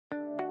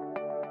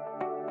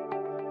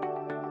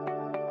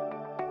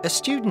A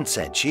student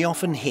said she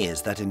often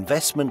hears that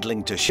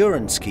investment-linked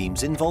assurance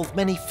schemes involve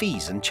many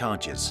fees and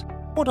charges.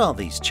 What are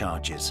these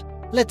charges?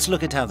 Let's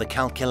look at how the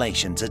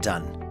calculations are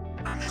done.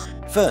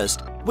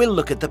 First, we'll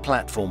look at the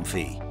platform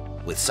fee.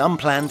 With some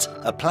plans,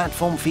 a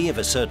platform fee of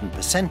a certain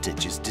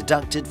percentage is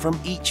deducted from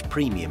each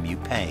premium you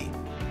pay,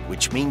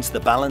 which means the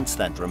balance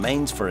that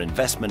remains for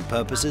investment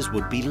purposes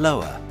would be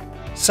lower.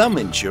 Some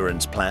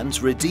insurance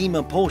plans redeem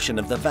a portion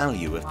of the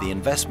value of the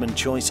investment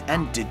choice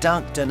and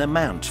deduct an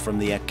amount from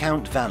the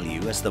account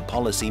value as the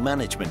policy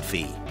management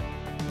fee,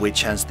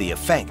 which has the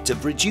effect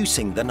of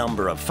reducing the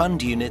number of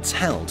fund units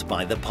held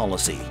by the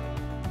policy.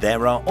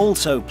 There are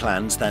also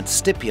plans that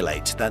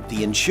stipulate that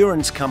the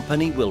insurance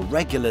company will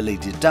regularly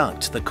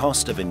deduct the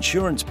cost of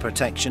insurance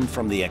protection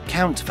from the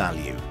account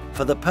value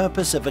for the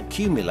purpose of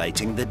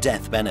accumulating the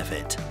death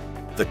benefit.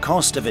 The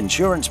cost of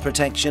insurance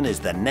protection is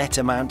the net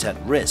amount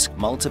at risk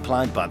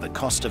multiplied by the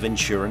cost of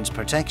insurance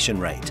protection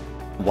rate,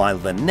 while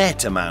the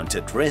net amount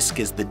at risk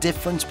is the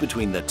difference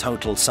between the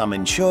total sum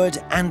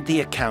insured and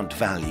the account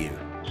value.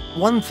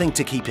 One thing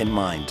to keep in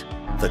mind,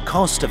 the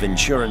cost of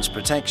insurance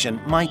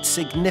protection might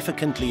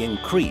significantly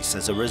increase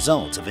as a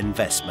result of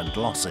investment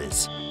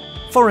losses.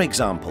 For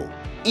example,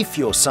 if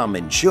your sum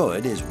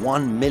insured is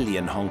 1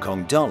 million Hong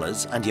Kong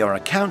dollars and your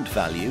account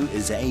value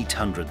is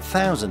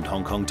 800,000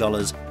 Hong Kong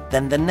dollars,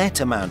 then the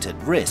net amount at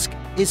risk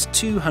is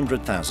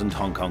 200,000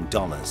 Hong Kong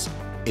dollars.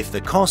 If the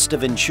cost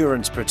of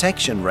insurance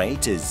protection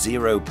rate is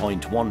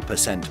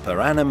 0.1% per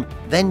annum,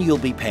 then you'll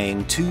be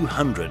paying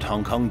 200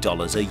 Hong Kong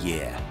dollars a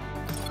year.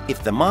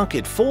 If the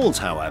market falls,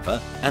 however,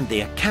 and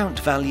the account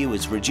value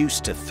is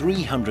reduced to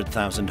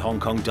 300,000 Hong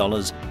Kong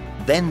dollars,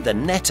 then the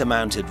net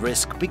amount at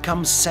risk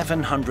becomes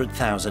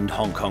 700,000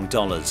 Hong Kong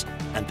dollars,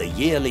 and the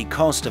yearly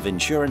cost of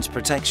insurance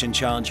protection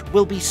charge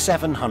will be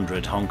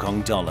 700 Hong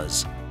Kong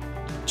dollars.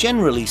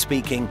 Generally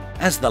speaking,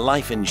 as the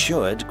life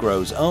insured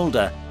grows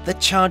older, the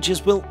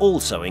charges will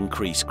also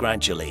increase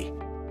gradually.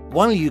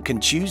 While you can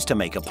choose to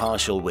make a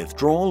partial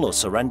withdrawal or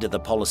surrender the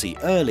policy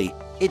early,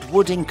 it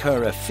would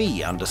incur a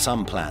fee under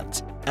some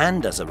plans,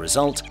 and as a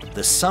result,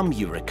 the sum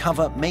you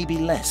recover may be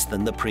less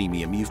than the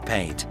premium you've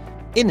paid.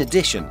 In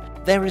addition,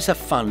 there is a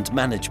fund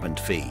management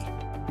fee.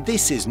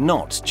 This is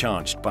not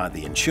charged by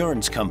the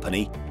insurance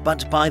company,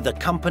 but by the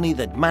company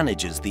that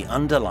manages the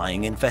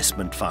underlying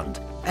investment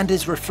fund and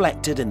is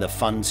reflected in the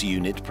fund's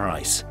unit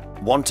price.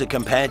 Want to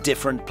compare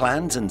different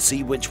plans and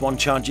see which one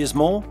charges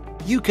more?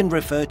 You can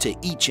refer to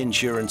each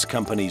insurance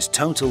company's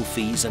total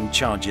fees and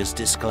charges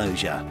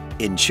disclosure.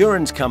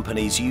 Insurance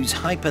companies use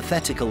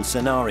hypothetical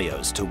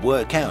scenarios to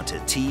work out a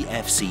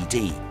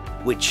TFCD,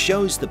 which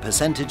shows the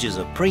percentages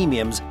of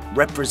premiums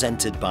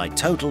represented by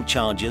total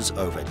charges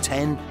over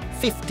 10,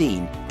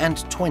 15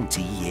 and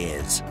 20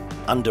 years.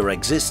 Under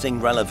existing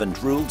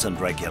relevant rules and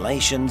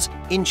regulations,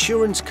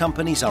 insurance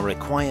companies are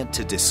required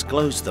to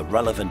disclose the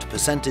relevant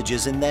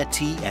percentages in their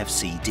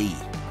TFCD,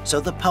 so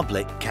the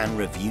public can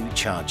review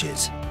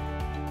charges.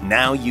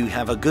 Now you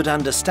have a good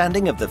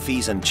understanding of the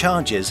fees and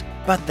charges,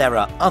 but there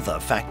are other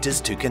factors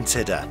to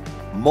consider.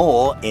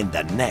 More in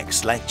the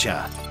next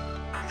lecture.